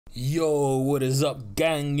Yo, what is up,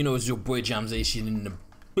 gang? You know it's your boy Jamzation in the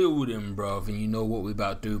building, bruv. And you know what we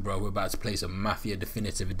about to do, bro? We're about to play some Mafia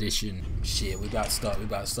Definitive Edition. Shit, we about to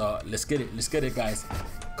start. Let's get it, guys.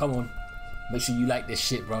 Come on. Make sure you like this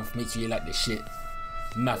shit, bruv. Make sure you like this shit.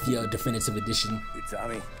 Mafia Definitive Edition. You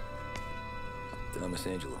Tommy? Thomas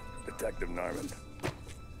Angelo. Detective Norman.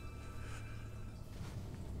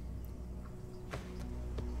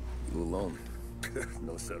 You alone?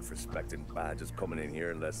 No self-respecting badges coming in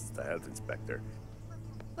here unless it's the health inspector.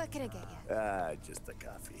 What can I get you? Just a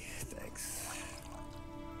coffee. Thanks.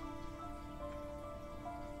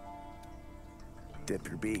 Dip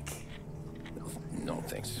your beak. No,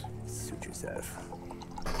 thanks. Suit yourself.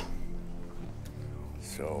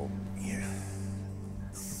 So, you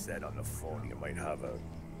said on the phone you might have a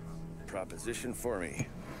proposition for me.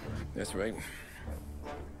 That's right.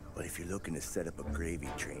 But if you're looking to set up a gravy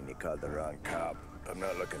train, you called the wrong cop. I'm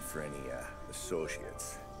not looking for any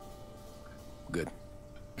associates. Good.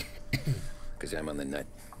 Because I'm on the nut.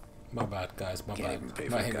 My bad, guys. My Can't bad. even pay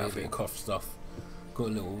Might for hit me a coffee. bit of cough stuff. Got a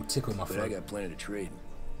little tickle in my But throat. I got plenty to trade.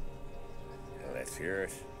 Well, let's hear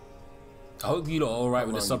it. I hope you lot are alright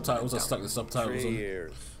with the How long you been subtitles. I down? stuck the subtitles 3 on.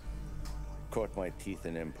 years. Caught my teeth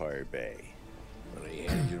in Empire Bay. Well, they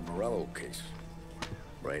handed you the Morello case.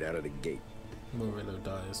 Right out of the gate. Murillo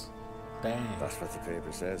dies. Damn. That's what the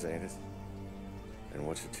paper says, ain't it? And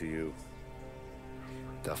what's it to you?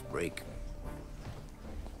 Tough break.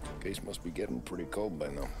 Case must be getting pretty cold by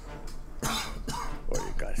now. Or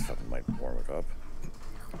you got something might warm it up?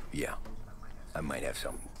 Yeah, I might have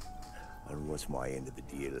something. And what's my end of the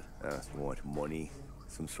deal? You want money?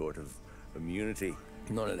 Some sort of immunity?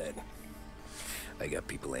 None of that. I got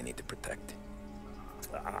people I need to protect.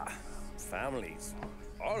 Families.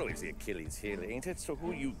 Always the Achilles heel, ain't it? So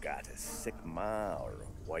who you got? A sick ma or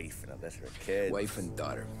a wife and a litter of kids? Wife and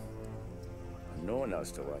daughter. No one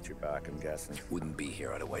else to watch your back, I'm guessing. Wouldn't be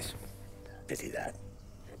here otherwise. Pity that.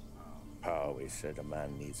 Pa always said a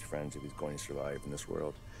man needs friends if he's going to survive in this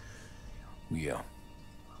world. Yeah.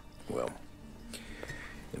 Well,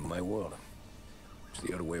 in my world, it's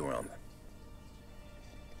the other way around.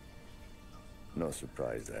 No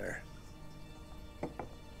surprise there.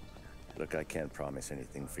 Look, I can't promise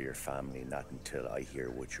anything for your family, not until I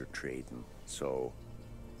hear what you're trading. So,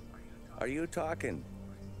 are you talking?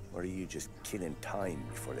 Or are you just killing time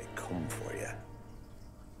before they come for you?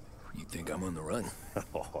 You think I'm on the run?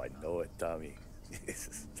 Oh, I know it, Tommy.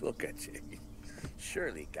 Jesus, look at you.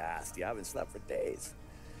 Surely gassed. You haven't slept for days.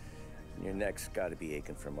 And your neck's got to be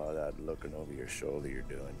aching from all that looking over your shoulder you're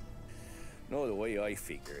doing. No, the way I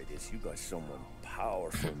figure it is you got someone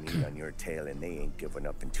powerful meat on your tail and they ain't giving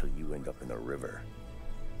up until you end up in the river.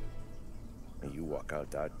 And you walk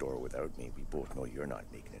out that door without me, we both know you're not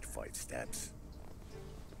making it 5 steps.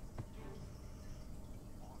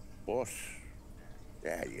 But,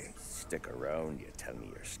 yeah, you stick around, you tell me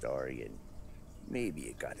your story, and maybe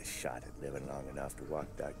you got a shot at living long enough to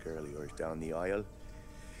walk that girl of yours down the aisle.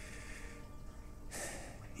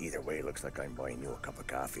 Either way, looks like I'm buying you a cup of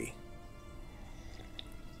coffee.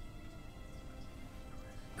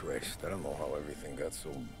 Christ, I don't know how everything got so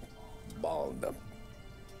balled up.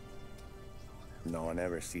 No one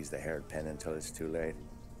ever sees the haired pen until it's too late.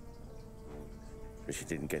 But you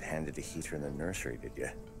didn't get handed a heater in the nursery, did you?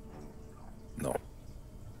 No.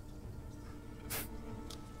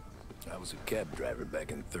 I was a cab driver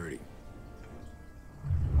back in 30.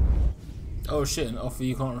 Oh shit, an offer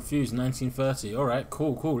you can't refuse, 1930. Alright,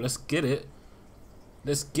 cool. Let's get it.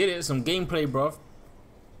 Some gameplay, bruv.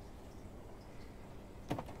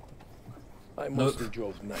 I mostly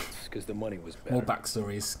drove nights because the money was better. More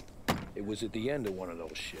backstories. It was at the end of one of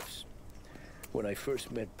those shifts when I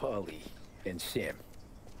first met Polly and Sam.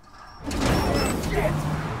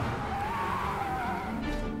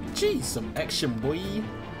 Jeez, some action, boy.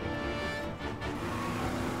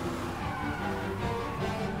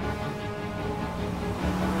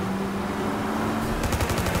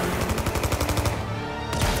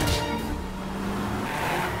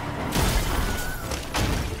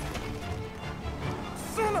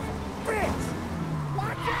 Son of a bitch!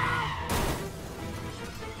 Watch out!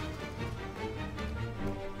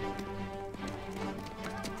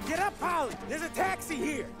 Get up, Polly! There's a taxi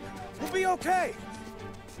here! We'll be okay!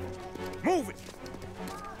 Move it!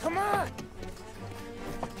 Come on!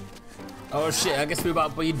 Oh shit, I guess we're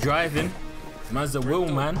about to be driving. Man's the Will,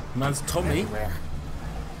 man. Man's Tommy.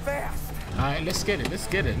 Fast! Alright, let's get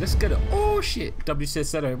it. Oh shit. W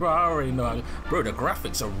said it, bro. I already know how to. Bro, the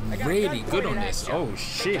graphics are really good on this. Oh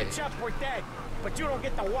shit. Catch up, we're dead, but you don't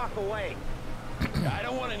get to walk away. I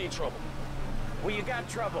don't want any trouble. Well, you got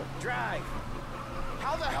trouble. Drive.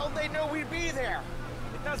 How the hell they know we'd be there?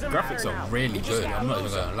 Graphics are really good. I'm not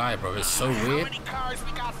even gonna lie, bro. It's so weird.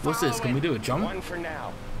 What's this? Can we do a jump? One for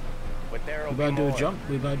now. But there We about to do a jump?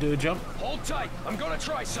 We about to do a jump? Hold tight. I'm gonna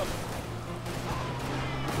try something.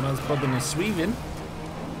 Man's bobbing and sweeping.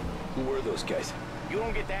 Who were those guys? You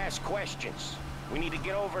don't get to ask questions. We need to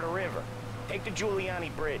get over the river. Take the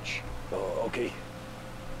Giuliani Bridge. Oh, okay.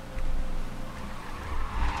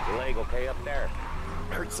 Your leg okay up there?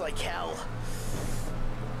 Hurts like hell.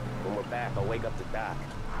 When we're back, I'll wake up the doc.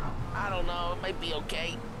 I don't know. It might be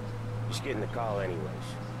okay. Just getting the call anyways.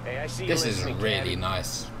 Hey, I see you This is listening, really Caddy.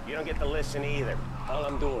 nice. You don't get to listen either. All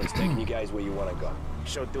I'm doing is taking you guys where you want to go.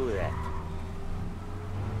 So do that.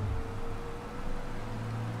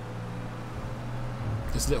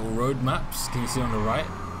 This little road maps, can you see on the right?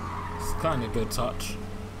 It's kind of good touch.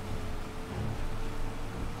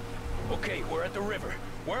 Okay, we're at the river.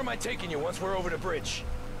 Where am I taking you once we're over the bridge?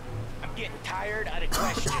 I'm getting tired out of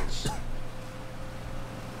questions.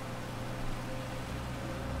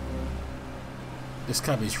 This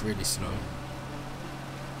cab is really slow.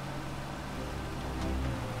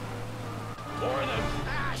 More of them.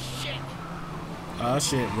 Ah, shit! Ah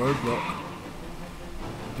shit, roadblock.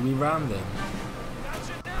 Do we ram them?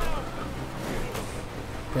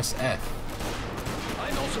 Press F. I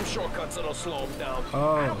know some shortcuts that'll slow them down. I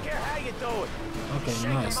Oh, don't care how you do it. okay, Shake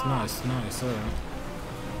nice, 'em off. nice. Alright.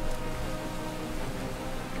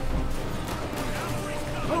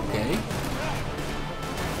 Okay.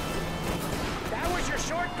 That was your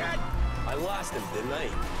shortcut? I lost him, didn't I?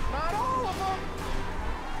 Not all of them.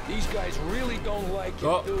 These guys really don't like it,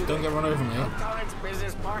 Oh, do they? don't get run over me. Sometimes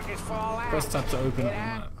business partners fall out. Press tab to open up the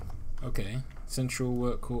Yeah. map. Okay. Central,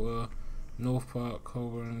 Work Quarter, North Park,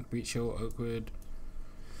 Colburn, Beach Hill, Oakwood,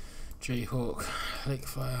 Jayhawk,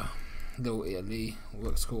 Lakefire, Little Italy,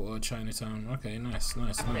 Works Quarter, Chinatown. Okay, nice.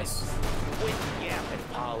 Quit yapping,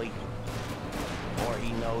 Polly. More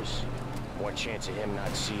he knows, more chance of him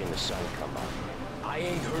not seeing the sun come up. I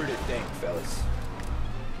ain't heard a thing, fellas.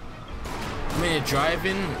 I mean,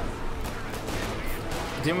 driving.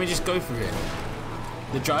 Didn't we just go through it?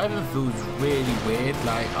 The driving feels really weird.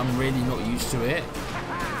 Like I'm really not used to it.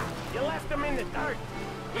 You left him in the dirt.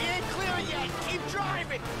 We ain't clear yet. Keep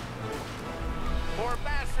driving. Poor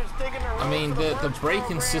bastards digging the road. I mean, for the works braking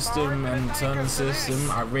program system already and been turning anchored for this.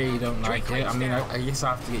 system, I really don't like it. I mean, I guess I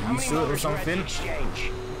have to get How used many to it or motors were at the something.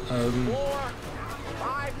 exchange? 4,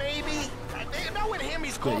 5 maybe? Knowing him,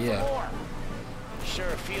 he's called yeah. for more. Sure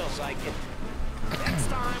feels like it. Next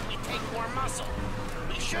time, we take more muscle.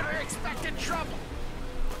 We should have expected trouble.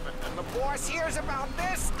 But when the boss hears about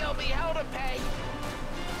this, there'll be hell to pay.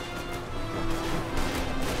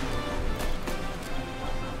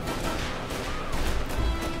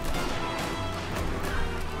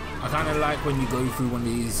 I kind of like when you go through one of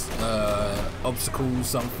these obstacles,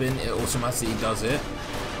 something, it automatically does it.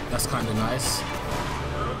 That's kind of nice.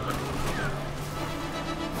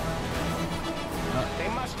 They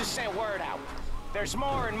must have sent word out. There's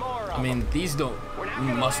more and more of I mean, these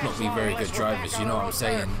must not be very good drivers, you know what I'm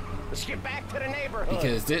saying? Let's get back to the neighborhood.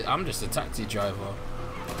 Because I'm just a taxi driver.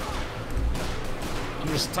 I'm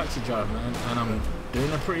just a taxi driver, man, and I'm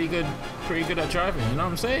doing a pretty good at driving. You know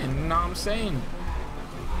what I'm saying?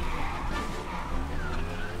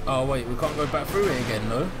 Oh wait, we can't go back through it again,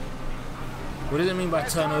 no? What does it mean by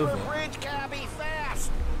turn over? Bridge, cabby,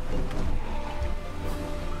 fast.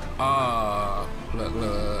 Ah,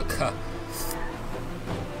 look.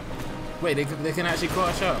 Wait, they can actually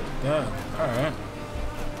crash up. Yeah, all right.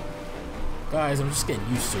 Guys, I'm just getting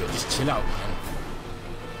used to it. Just chill out, man.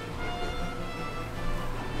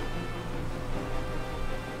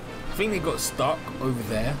 I think they got stuck over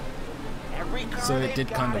there, so it did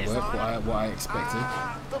kind of work. What I expected.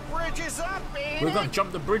 The bridge is up, baby. We're gonna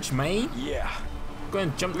jump the bridge, man. Yeah. Go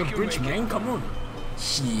and jump the can bridge, make it. man. Come on.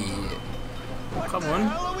 Shit. Come the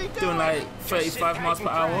hell are on. we Doing like Just sit 35 tight miles per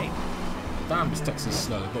and hour. drink. Damn, this taxi's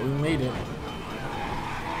slow, but we made it.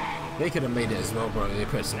 They could have made it as well, bro. They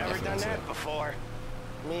put some Never effort done into it. that before.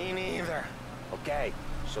 Me neither. Okay,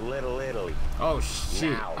 so Little Italy. Oh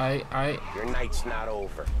shit! Now. Your night's not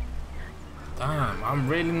over. Damn, I'm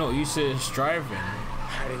really not used to this driving.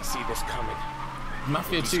 I didn't see this coming.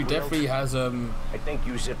 Mafia 2 definitely has I think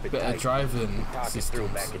you zip it better tight. driving Talk it through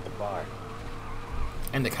systems. back at the bar.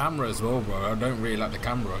 And the camera as well, bro. I don't really like the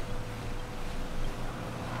camera.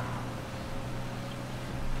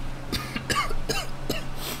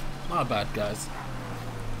 My bad, guys.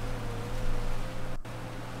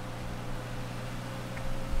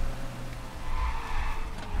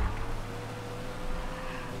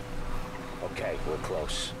 Okay, we're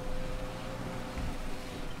close.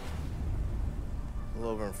 Pull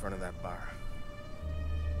over in front of that bar.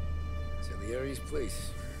 Salieri's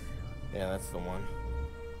place. Yeah, that's the one.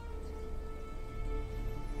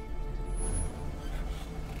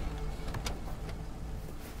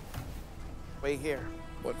 Wait here.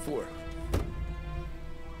 What for?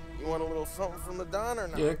 You want a little something from the Don or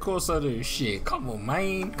not? Yeah, of course I do. Shit, come on,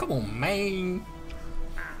 man. Come on, man.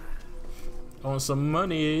 I want some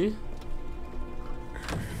money.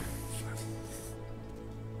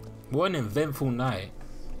 What an eventful night.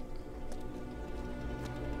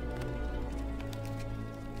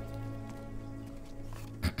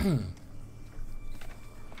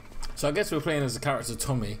 So I guess we're playing as the character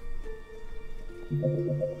Tommy.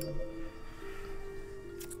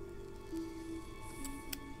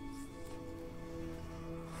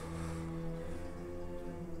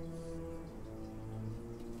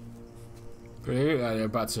 But they look like they're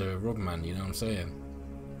about to rob man, you know what I'm saying?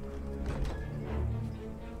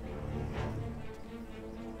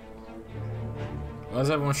 Why is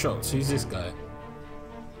everyone shocked? Who's this guy?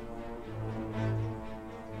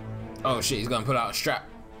 Oh shit, he's gonna pull out a strap.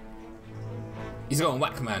 He's going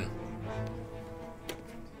whack man.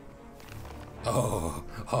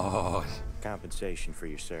 Oh. Compensation for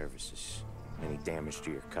your services. Any damage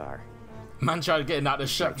to your car. Man tried getting out the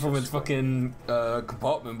strap from his fucking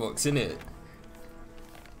compartment box, innit?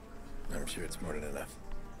 I'm sure it's more than enough.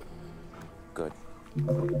 Good.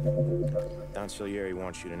 Don Salieri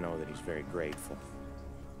wants you to know that he's very grateful.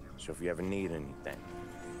 So if you ever need anything,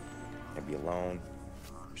 maybe a loan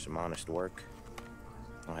or some honest work,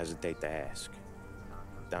 don't hesitate to ask.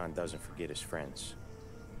 Don doesn't forget his friends.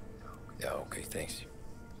 Yeah, okay, thanks.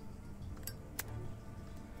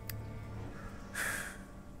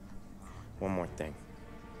 One more thing.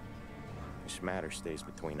 This matter stays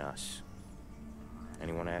between us.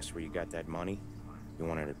 Anyone asks where you got that money, you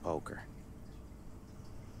want it at poker.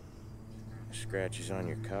 Scratches on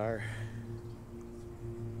your car,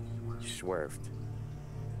 you swerved.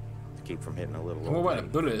 To keep from hitting a little... What about the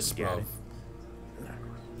bullets, Get bro? it?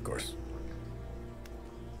 Of course.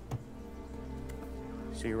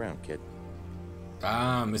 See you around, kid.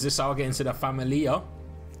 Is this how I get into the familia?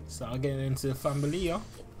 So I get into the familia.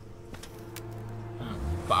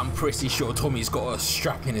 But I'm pretty sure Tommy's got a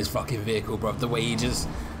strap in his fucking vehicle, bro. The way he just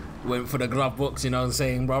went for the glove box, you know what I'm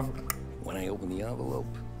saying, bro? When I opened the envelope,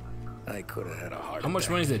 I could have had a heart How much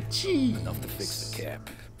attack. money is it? Jeez. Enough to fix the cap.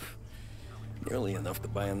 Nearly enough to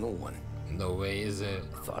buy a new one. No way, is it?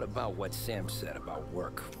 Thought about what Sam said about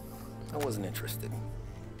work. I wasn't interested.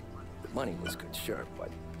 The money was good, sure, but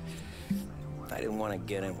I didn't want to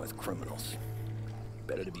get in with criminals.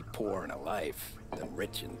 Better to be poor and alive than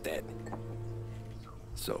rich and dead.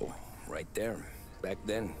 So, right there, back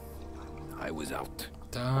then, I was out.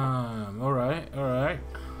 Damn, alright.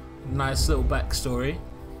 Nice little backstory.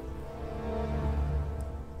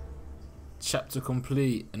 Chapter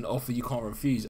complete. An offer you can't refuse.